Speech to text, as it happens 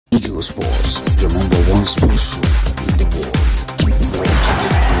Eagle Sports, the #1 sports show in the world. Keep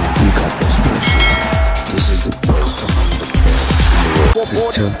watching and look at the sports show. This is the best among the best in the world. This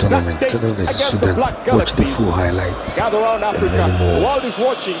town tournament, Ghana vs Sudan. Watch the full highlights and many more. The world is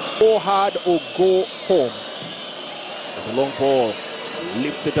watching. Go hard or go home. There's a long ball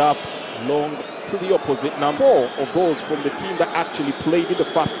lifted up long to the opposite. Now 4 of those from the team that actually played in the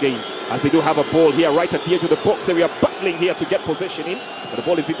first game, as they do have a ball here right at the edge of the box area, battling here to get possession in, but the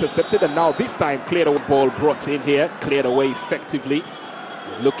ball is intercepted, and now this time cleared away. Ball brought in here, cleared away effectively,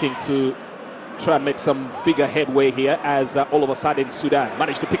 looking to try and make some bigger headway here, as all of a sudden Sudan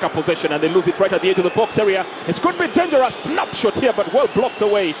managed to pick up possession and they lose it right at the edge of the box area. It could be dangerous, snapshot here, but well blocked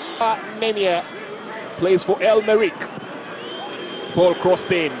away. Nemia plays for El Merik. Ball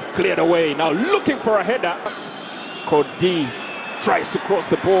crossed in, cleared away. Now looking for a header. Codiz tries to cross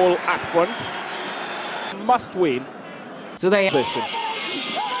the ball at front. Must win. So they possession.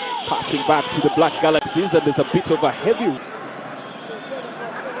 Passing back to the Black Galaxies, and there's a bit of a heavy.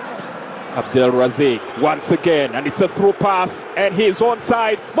 Abdel Razak once again, and it's a through pass, and he's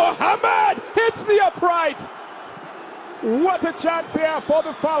onside. Mohammed hits the upright. What a chance here for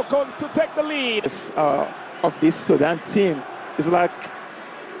the Falcons to take the lead. Of this Sudan team. It's like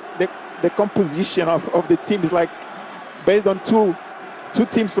the composition of the team is like based on two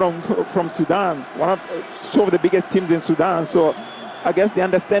teams from Sudan, two of the biggest teams in Sudan. So I guess they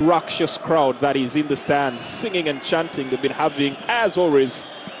understand. Rakshas crowd that is in the stands, singing and chanting. They've been having, as always.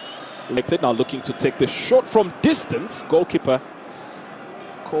 Now looking to take the shot from distance. Goalkeeper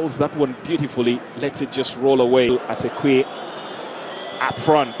calls that one beautifully, lets it just roll away. Atekwe up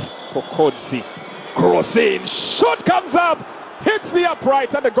front for Kodzi. Cross in, shot comes up, hits the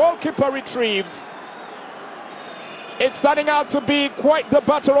upright, and the goalkeeper retrieves. It's turning out to be quite the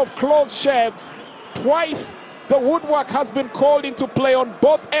battle of close shaves. Twice the woodwork has been called into play on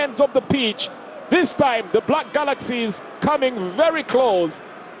both ends of the pitch. This time the Black Galaxies coming very close.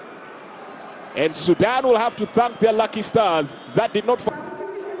 And Sudan will have to thank their lucky stars that did not.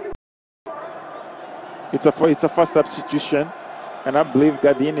 It's a first substitution, and I believe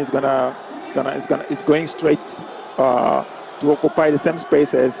Gadin is going straight to occupy the same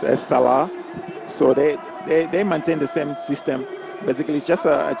space as Salah. So they maintain the same system. Basically, it's just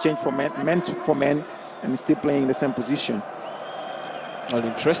a change for men for men, and still playing the same position. Well,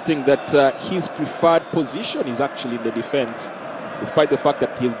 interesting that his preferred position is actually in the defense, despite the fact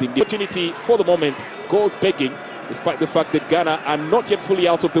that he has been the opportunity for the moment, goals begging, despite the fact that Ghana are not yet fully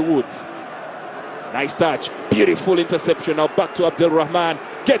out of the woods. Nice touch, beautiful interception. Now back to Abdel Rahman,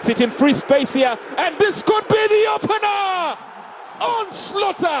 gets it in free space here, and this could be the opener!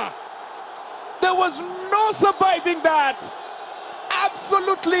 Onslaughter! There was no surviving that.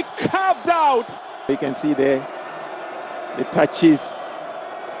 Absolutely carved out. You can see the touches,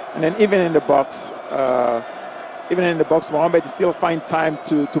 and then even in the box, Mohamed still find time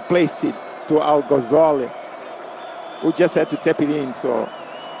to place it to Al Ghazali, who just had to tap it in. So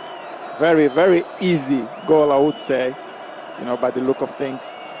very, very easy goal, I would say, by the look of things.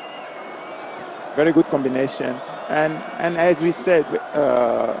 Very good combination. And as we said,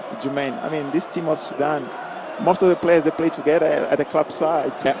 Jermaine, I mean, this team of Sudan, most of the players, they play together at the club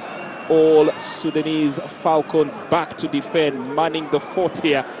sides. All Sudanese Falcons back to defend, manning the fort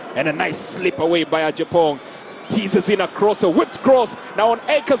here, and a nice slip away by Ajapong. Teases in across, a whipped cross. Now on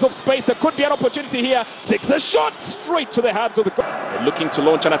acres of space, there could be an opportunity here. Takes the shot straight to the hands of the goal. They're looking to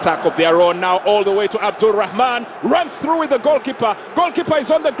launch an attack of their own now, all the way to Abdul Rahman. Runs through with the goalkeeper. Goalkeeper is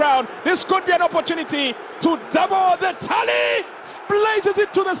on the ground. This could be an opportunity to double the tally. Blazes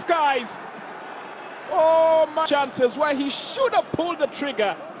it to the skies. Oh, my chances where he should have pulled the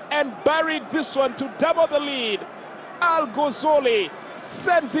trigger and buried this one to double the lead. Al Ghazali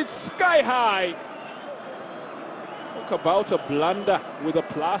sends it sky high. Talk about a blunder with a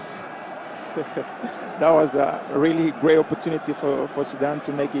plus. That was a really great opportunity for Sudan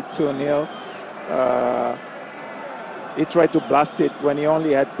to make it 2-0. He tried to blast it when he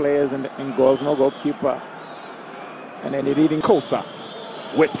only had players in goals, no goalkeeper. And then he didn't. Kosa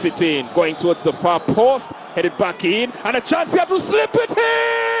whips it in, going towards the far post, headed back in, and a chance here to slip it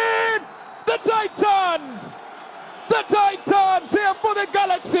in! The Titans! The Titans here for the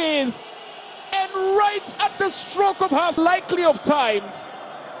Galaxies! And right at the stroke of half, likely of times,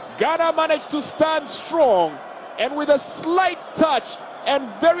 Ghana managed to stand strong, and with a slight touch and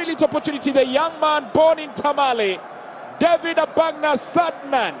very little opportunity, the young man born in Tamale, David Abagna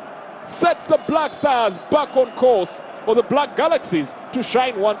Sadnan, sets the Black Stars back on course for the Black Galaxies to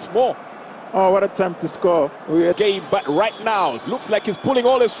shine once more. Oh, what a time to score. Game, but right now, looks like he's pulling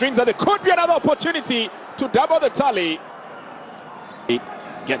all the strings, and there could be another opportunity to double the tally.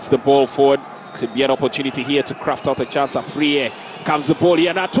 Gets the ball forward. Could be an opportunity here to craft out a chance. Afriye comes the ball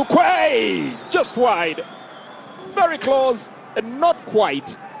here now to Quay. Just wide. Very close and not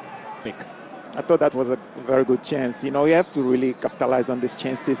quite. I thought that was a very good chance. You know, you have to really capitalize on these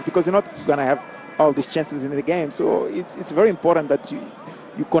chances because you're not going to have all these chances in the game. So it's very important that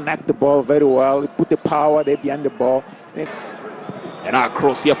you connect the ball very well. You put the power there behind the ball. And our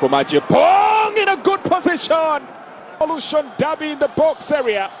cross here from Algeria. Pong in a good position. Solution Dabi in the box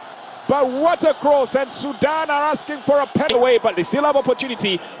area. But what a cross, and Sudan are asking for a pen away, but they still have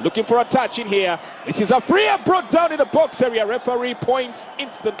opportunity, looking for a touch in here. This is Afriye brought down in the box area. Referee points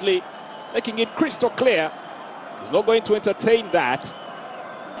instantly, making it crystal clear. He's not going to entertain that.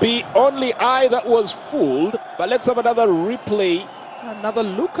 The only eye that was fooled, but let's have another replay, another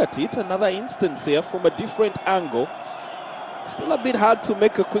look at it, another instance here from a different angle. Still a bit hard to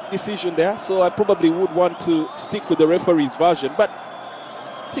make a quick decision there, so I probably would want to stick with the referee's version, but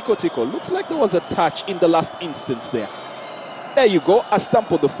Tico, looks like there was a touch in the last instance there. There you go, a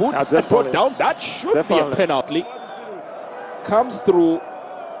stamp on the foot and brought down. That should be a penalty. Comes through,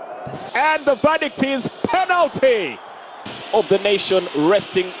 and the verdict is penalty. Of the nation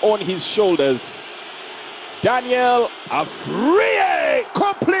resting on his shoulders. Daniel Afriye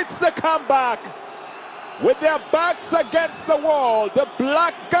completes the comeback. With their backs against the wall, the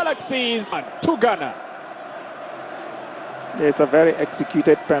Black Galaxies to Ghana. It's a very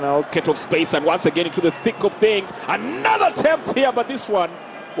executed penalty. Get of space and once again into the thick of things. Another attempt here, but this one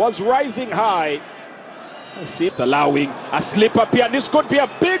was rising high. It's allowing a slip up here. This could be a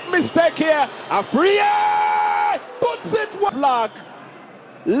big mistake here. Afriye puts it one flag.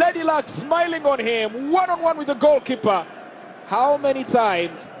 Lady Luck smiling on him, one-on-one with the goalkeeper. How many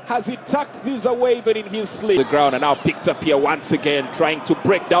times has he tucked this away even in his sleep? The ground and now picked up here once again, trying to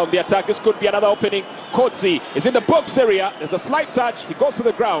break down the attack. This could be another opening. Kodzi is in the box area. There's a slight touch. He goes to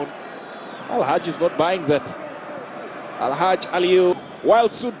the ground. Al-Hajj is not buying that. Al-Hajj Aliyu. While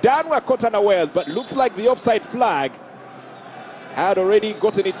Sudan were caught unawares, but looks like the offside flag had already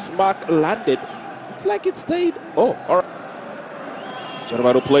gotten its mark landed. Looks like it stayed. Oh, all right.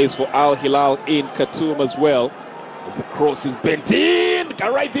 Jarvado plays for Al Hilal in Khartoum as well. As the cross is bent in,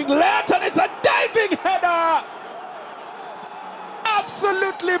 arriving left, and it's a diving header.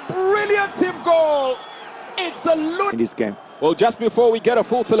 Absolutely brilliant team goal. It's a look in this game. Well, just before we get a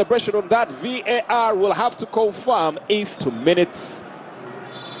full celebration on that, VAR will have to confirm if 2 minutes.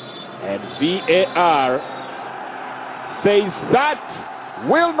 And VAR says that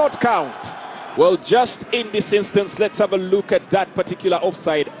will not count. Well, just in this instance, let's have a look at that particular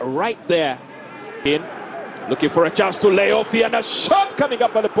offside right there. Looking for a chance to lay off here, and a shot coming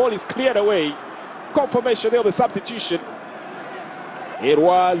up, but the ball is cleared away. Confirmation there of the substitution. It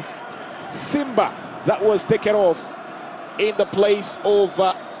was Simba that was taken off in the place of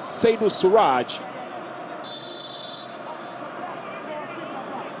Seydou Suraj.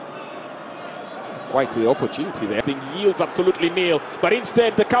 Quite the opportunity there. I think yields absolutely nil, but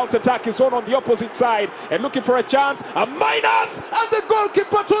instead the counter-attack is on the opposite side, and looking for a chance, a minus, and the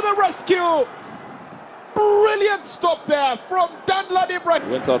goalkeeper to the rescue. Brilliant stop there from Danlad Ibrahim.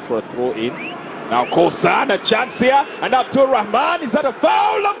 Went out for a throw in. Now Kosan, a chance here, and Abdul Rahman, is that a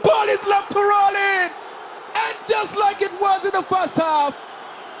foul? The ball is left to roll in, and just like it was in the first half.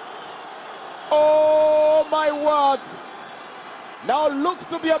 Oh my word. Now looks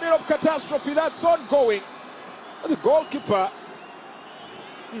to be a bit of catastrophe that's ongoing. The goalkeeper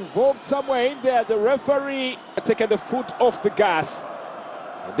involved somewhere in there. The referee taking the foot off the gas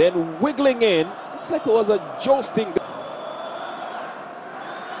and then wiggling in. Looks like there was a josting.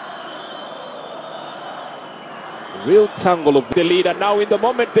 Real tangle of the leader. Now in the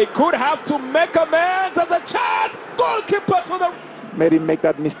moment they could have to make amends. As a chance. Goalkeeper to the... Made him make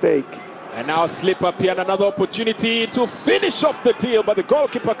that mistake. And now slip up here and another opportunity to finish off the deal, but the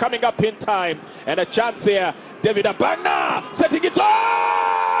goalkeeper coming up in time. And a chance here. David Abagna setting it on!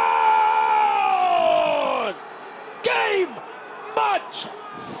 Game, match,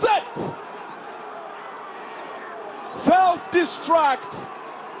 set. Self-destruct.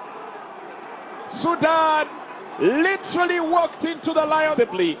 Sudan literally walked into the lion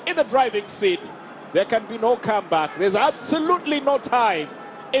in the driving seat. There can be no comeback. There's absolutely no time.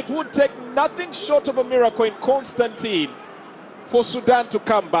 It would take nothing short of a miracle in Constantine for Sudan to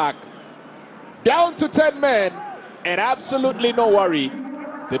come back. Down to 10 men, and absolutely no worry.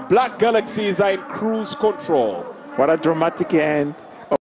 The Black Galaxies are in cruise control. What a dramatic end.